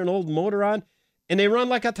they'll put an old motor on, And they run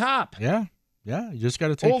like a top. Yeah. You just got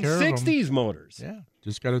to take Old care of them. 60s motors. Yeah,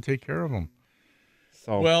 just got to take care of them.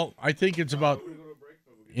 So, well, I think it's about.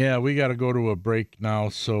 Yeah, we got to go to a break now.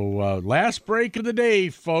 So, last break of the day,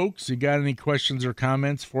 folks. You got any questions or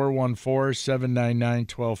comments?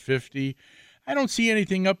 414-799-1250. I don't see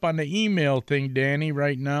anything up on the email thing, Danny,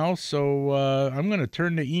 right now. So I'm going to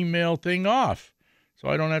turn the email thing off so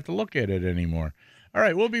I don't have to look at it anymore. All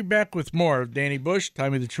right, we'll be back with more of Danny Bush,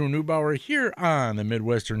 Tommy the True Neubauer, here on the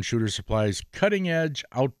Midwestern Shooter Supplies Cutting Edge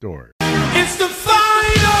Outdoors. It's the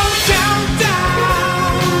final countdown.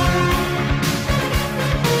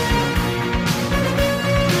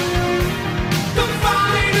 The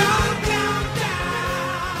final countdown.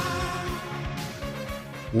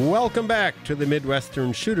 welcome back to the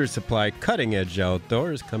Midwestern Shooter Supply Cutting Edge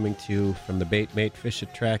Outdoors, coming to you from the Bait Mate Fish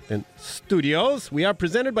Attractant Studios. We are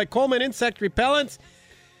presented by Coleman Insect Repellents.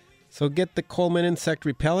 So get the Coleman Insect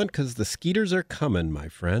Repellent because the skeeters are coming, my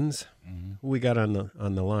friends. Who we got on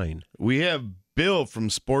the line? We have Bill from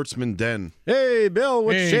Sportsman Den. Hey, Bill,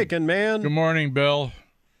 what's shaking, man? Good morning, Bill.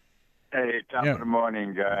 Hey, top of the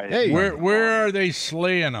morning, guys. Hey, where are they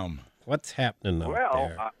slaying them? What's happening out Well,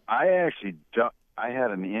 there? I actually I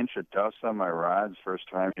had an inch of dust on my rods first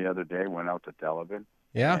time the other day. Went out to Delavan.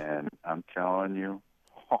 Yeah? And I'm telling you,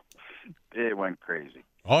 it went crazy.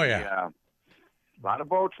 Oh, yeah. A lot of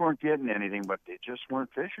boats weren't getting anything, but they just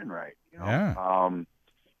weren't fishing right. You know? Yeah.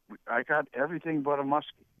 I got everything but a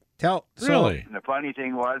muskie. Really? And the funny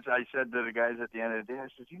thing was, I said to the guys at the end of the day, I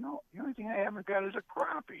said, the only thing I haven't got is a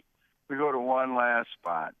crappie. We go to one last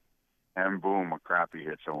spot, and boom, a crappie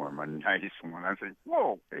hits a worm, a nice one. I said,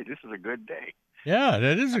 whoa, hey, this is a good day. Yeah,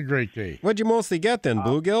 that is a great day. What'd you mostly get then,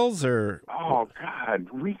 bluegills or? Oh, God,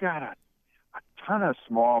 we got a ton of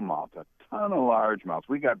smallmouth, a ton of largemouth.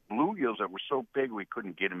 We got bluegills that were so big we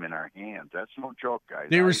couldn't get them in our hands. That's no joke, guys.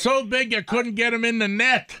 They were so big you couldn't get them in the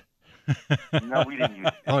net. No, we didn't use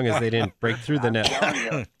it. As long as they didn't break through the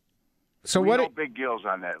net. So we what? know big gills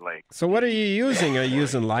on that lake. So what are you using? Are you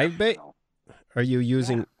using live bait? Are you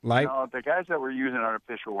using live? No, the guys that were using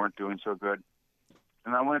artificial weren't doing so good.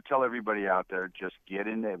 And I want to tell everybody out there, just get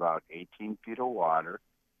into about 18 feet of water,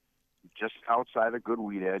 just outside a good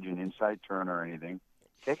weed edge and inside turn or anything.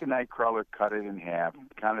 Take a night crawler, cut it in half,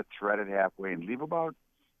 kind of thread it halfway, and leave about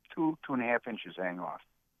 2.5 inches hang off.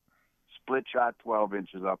 Split shot 12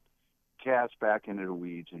 inches up, cast back into the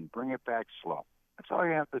weeds, and bring it back slow. That's all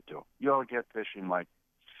you have to do. You'll get fishing like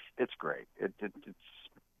it's great. It's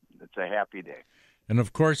a happy day. And,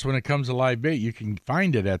 of course, when it comes to live bait, you can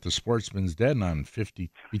find it at the Sportsman's Den on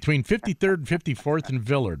between 53rd and 54th and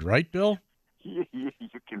Villard, right, Bill? You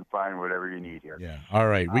can find whatever you need here. Yeah. All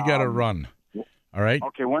right. We got to run. All right?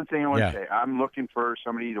 Okay, one thing I want to say. I'm looking for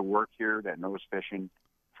somebody to work here that knows fishing,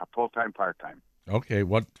 full-time, part-time. Okay.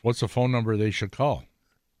 What's the phone number they should call?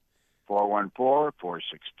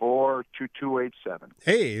 414-464-2287.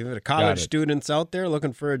 Hey, the college students out there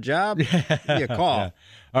looking for a job, give me a call. Yeah.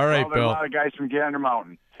 All right, There's Bill. a lot of guys from Gander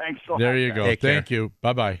Mountain. Thanks so much. There you go. guys. Thank you.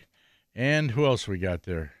 Bye-bye. And who else we got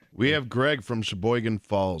there? We have Greg from Sheboygan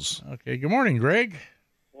Falls. Okay. Good morning, Greg.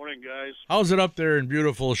 Morning, guys. How's it up there in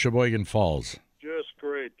beautiful Sheboygan Falls? Just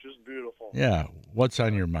great. Just beautiful. Yeah. What's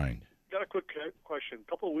on your mind? Got a quick question. A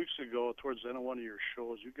couple of weeks ago, towards the end of one of your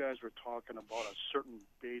shows, you guys were talking about a certain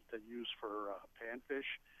bait that you use for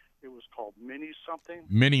panfish. It was called mini something.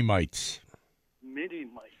 Mini mites. Mini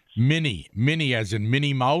mites. Mini as in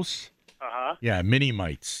Minnie Mouse? Uh-huh. Yeah, mini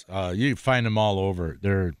mites. You find them all over.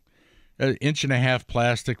 They're 1.5 inch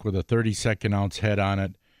plastic with a 32nd ounce head on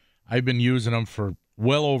it. I've been using them for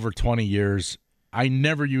well over 20 years. I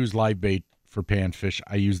never use live bait for panfish.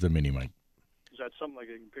 I use the mini mite. Is that something like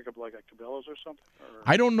you can pick up like at Cabela's or something? Or?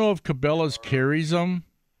 I don't know if Cabela's carries them.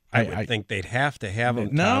 I would think they'd have to have them.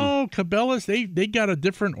 No, Cabela's, they got a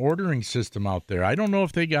different ordering system out there. I don't know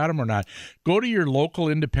if they got them or not. Go to your local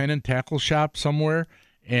independent tackle shop somewhere,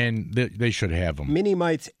 and they should have them. Mini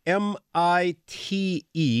mites, MITE.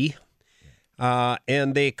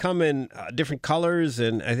 And they come in different colors,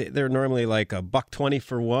 and I think they're normally like $1.20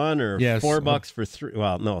 for one, or $4 for three.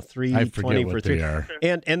 Well, no, $3.20 for three. They are.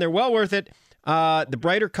 And they're well worth it. The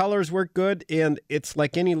brighter colors work good, and it's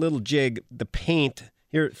like any little jig. The paint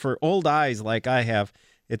here for old eyes like I have,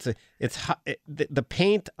 the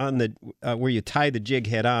paint on the where you tie the jig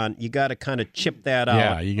head on. You got to kind of chip that out.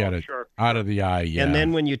 Yeah, you got it out of the eye. Yeah, and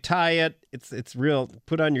then when you tie it, it's real.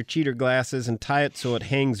 Put on your cheater glasses and tie it so it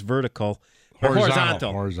hangs vertical.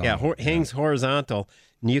 Horizontal. Yeah, hangs horizontal.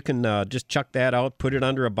 And you can just chuck that out, put it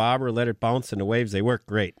under a bobber, let it bounce in the waves. They work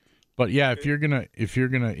great. But yeah, if you're gonna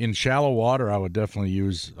in shallow water, I would definitely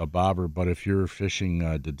use a bobber. But if you're fishing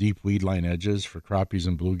the deep weed line edges for crappies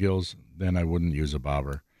and bluegills, then I wouldn't use a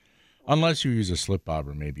bobber, unless you use a slip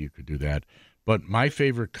bobber. Maybe you could do that. But my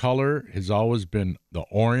favorite color has always been the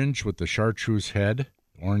orange with the chartreuse head,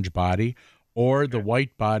 orange body, or the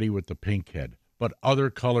white body with the pink head. But other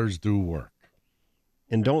colors do work.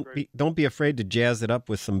 And don't be afraid to jazz it up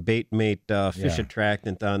with some bait mate fish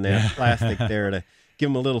attractant on that plastic there to give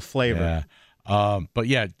them a little flavor. Yeah. But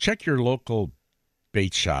yeah, check your local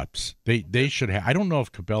bait shops. They should have. I don't know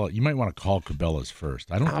if Cabela. You might want to call Cabela's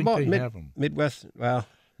first. I don't think they have them.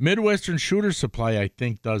 Midwestern Shooter Supply, I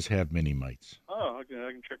think, does have mini mites. Oh, I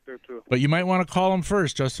can check there too. But you might want to call them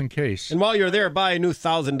first, just in case. And while you're there, buy a new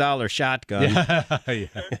 $1,000 shotgun.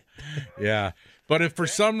 Yeah. But if for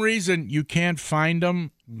some reason you can't find them,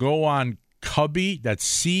 go on Cubby. That's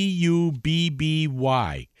CUBBY.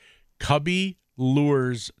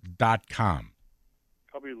 CubbyLures.com.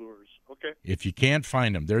 Cubby Lures. Okay. If you can't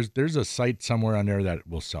find them, there's a site somewhere on there that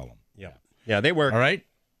will sell them. Yeah, they work. All right.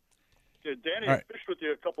 Yeah, Danny, I fished with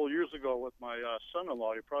you a couple of years ago with my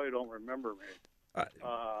son-in-law. You probably don't remember me.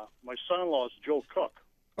 My son-in-law is Joe Cook.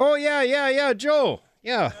 Oh, yeah, Joe.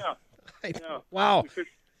 Yeah. Wow.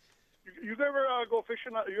 You ever go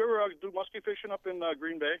fishing? You ever do muskie fishing up in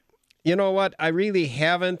Green Bay? You know what? I really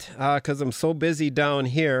haven't because I'm so busy down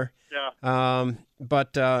here. Yeah.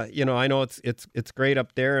 But you know, I know it's great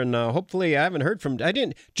up there, and hopefully I haven't heard from.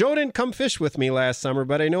 Joe didn't come fish with me last summer,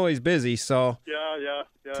 but I know he's busy. So yeah.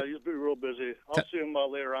 He's been real busy. I'll see him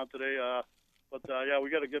later on today. But yeah, we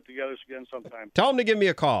got to get together again sometime. Tell him to give me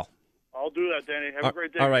a call. I'll do that, Danny. Have a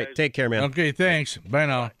great day. All right, guys. take care, man. Okay, thanks. Bye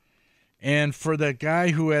now. And for that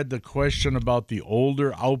guy who had the question about the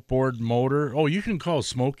older outboard motor, you can call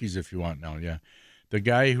Smokies if you want now, yeah. The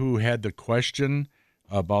guy who had the question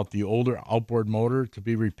about the older outboard motor to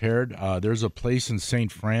be repaired, there's a place in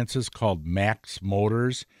St. Francis called Max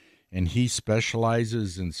Motors, and he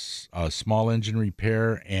specializes in small engine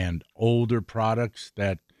repair and older products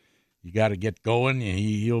that you got to get going, and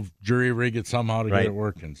he'll jury rig it somehow to get it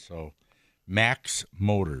working. So Max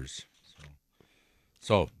Motors.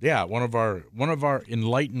 So yeah, one of our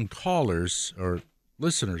enlightened callers or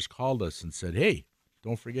listeners called us and said, "Hey,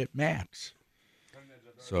 don't forget Max."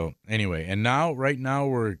 So anyway, and right now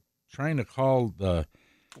we're trying to call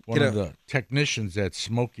one of the technicians at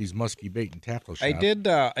Smokey's Muskie Bait and Tackle Shop.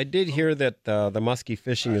 I did hear that the muskie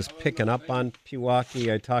fishing is picking up on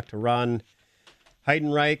Pewaukee. I talked to Ron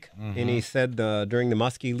Heidenreich, and he said during the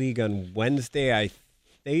Muskie League on Wednesday,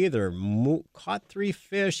 they either caught 3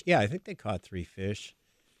 fish. Yeah, I think they caught 3 fish.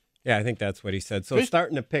 Yeah, I think that's what he said. So it's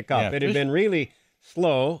starting to pick up. It had been really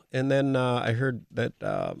slow, and then I heard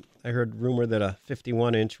rumor that a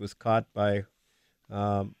 51-inch was caught by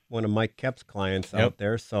one of Mike Kep's clients out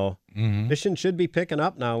there. So fishing should be picking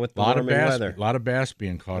up now with the warmer weather. A lot of bass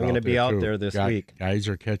being caught. I'm going to be out there this week. Guys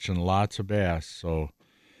are catching lots of bass. So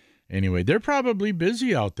anyway, they're probably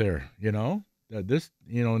busy out there. In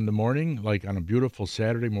the morning, like on a beautiful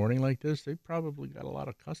Saturday morning like this, they probably got a lot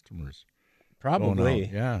of customers. Probably.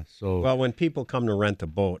 Yeah. So when people come to rent a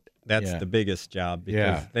boat, that's the biggest job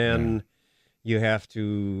because then you have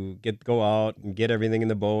to go out and get everything in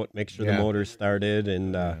the boat, make sure the motor's started,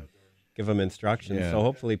 and give them instructions. Yeah. So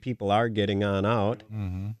hopefully people are getting on out.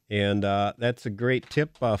 And that's a great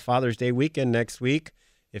tip. Father's Day weekend next week.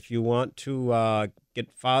 If you want to get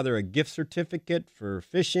father a gift certificate for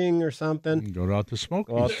fishing or something, go out to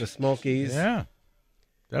Smokies. Go out to Smokies. Yeah,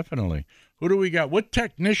 definitely. Who do we got? What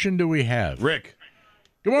technician do we have? Rick.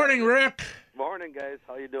 Good morning, Rick. Morning, guys.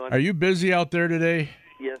 How you doing? Are you busy out there today?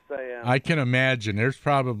 Yes, I am. I can imagine. There's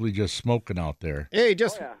probably just smoking out there. Hey,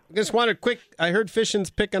 just wanted quick. I heard fishing's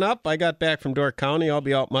picking up. I got back from Door County. I'll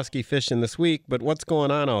be out muskie fishing this week. But what's going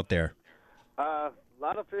on out there? A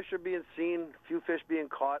lot of fish are being seen. A few fish being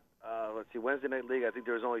caught. Let's see. Wednesday night league. I think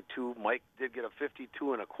there was only 2. Mike did get a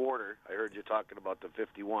 52 and a quarter. I heard you talking about the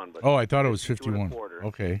 51. But I thought it was 51.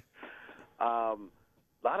 Okay.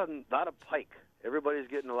 Lot of pike. Everybody's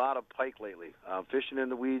getting a lot of pike lately. Fishing in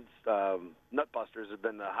the weeds. Nutbusters have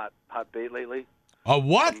been the hot bait lately. A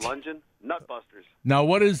what? Lunging. Nutbusters. Now,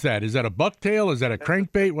 what is that? Is that a bucktail? Is that a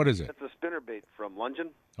crankbait? What is it? That's a spinnerbait from Lunging.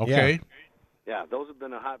 Okay. Yeah, those have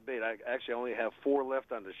been a hot bait. I actually only have 4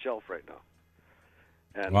 left on the shelf right now.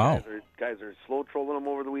 And wow. Guys are slow trolling them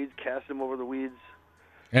over the weeds, casting them over the weeds.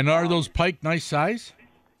 And are those pike nice size?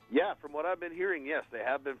 Yeah, from what I've been hearing, yes, they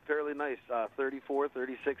have been fairly nice, 34,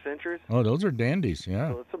 36 inches. Oh, those are dandies,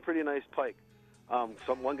 yeah. So it's some pretty nice pike.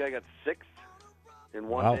 One guy got 6 in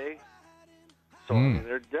one day. So I mean,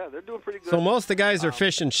 they're doing pretty good. So most of the guys are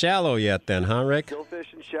fishing shallow yet then, huh, Rick? Still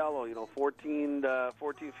fishing shallow. 14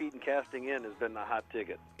 feet and casting in has been a hot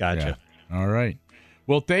ticket. Gotcha. Yeah. All right.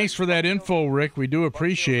 Well, thanks for that info, Rick. We do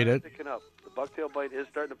appreciate it. Picking up. The bucktail bite is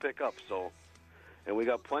starting to pick up. So, and we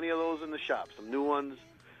got plenty of those in the shop. Some new ones.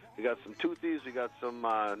 We got some toothies. We got some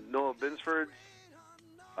Noah Binsfords.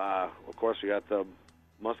 Of course, we got the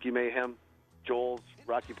Muskie Mayhem, Joel's,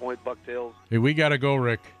 Rocky Point bucktails. Hey, we got to go,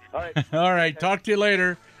 Rick. All right. All right. Talk to you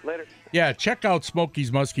later. Later. Yeah, check out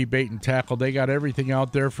Smokey's Muskie Bait and Tackle. They got everything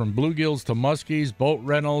out there from bluegills to muskies, boat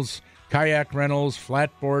rentals, kayak rentals,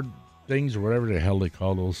 flatboard things, or whatever the hell they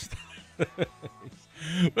call those.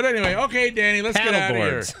 But anyway, okay, Danny, let's get out of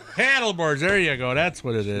here. Paddleboards. There you go. That's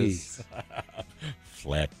what it is.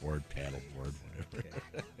 Flatboard, paddleboard,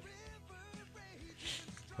 whatever.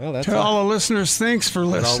 Well, that's to all the listeners, thanks for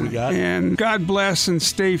listening. And God bless and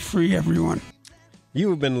stay free, everyone.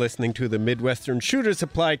 You've been listening to the Midwestern Shooter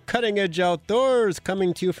Supply Cutting Edge Outdoors,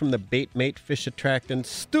 coming to you from the Bait Mate Fish Attractant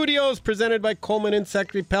Studios, presented by Coleman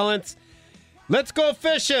Insect Repellents. Let's go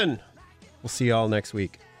fishing! We'll see you all next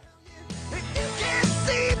week.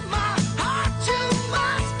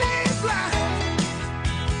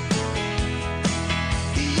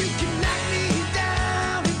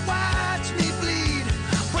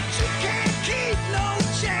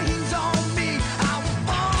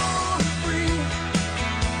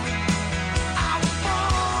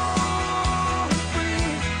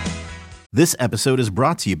 This episode is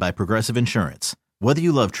brought to you by Progressive Insurance. Whether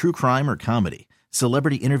you love true crime or comedy,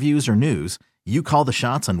 celebrity interviews or news, you call the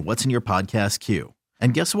shots on what's in your podcast queue.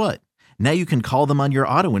 And guess what? Now you can call them on your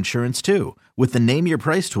auto insurance too with the Name Your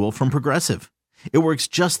Price tool from Progressive. It works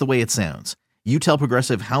just the way it sounds. You tell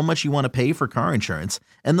Progressive how much you want to pay for car insurance,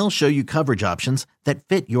 and they'll show you coverage options that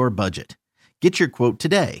fit your budget. Get your quote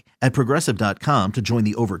today at Progressive.com to join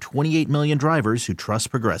the over 28 million drivers who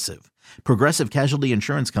trust Progressive. Progressive Casualty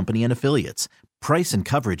Insurance Company and Affiliates. Price and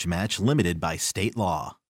coverage match limited by state law.